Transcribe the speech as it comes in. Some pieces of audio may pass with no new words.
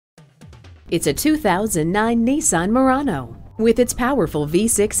It's a 2009 Nissan Murano. With its powerful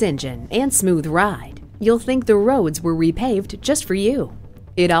V6 engine and smooth ride, you'll think the roads were repaved just for you.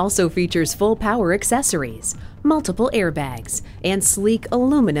 It also features full power accessories, multiple airbags, and sleek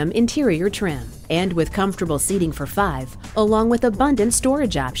aluminum interior trim. And with comfortable seating for 5, along with abundant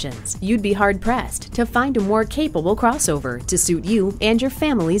storage options, you'd be hard-pressed to find a more capable crossover to suit you and your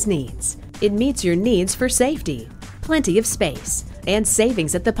family's needs. It meets your needs for safety, plenty of space, and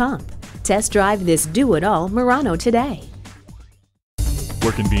savings at the pump. Test drive this do-it-all Murano today.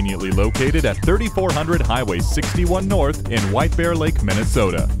 We're conveniently located at 3400 Highway 61 North in White Bear Lake,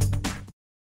 Minnesota.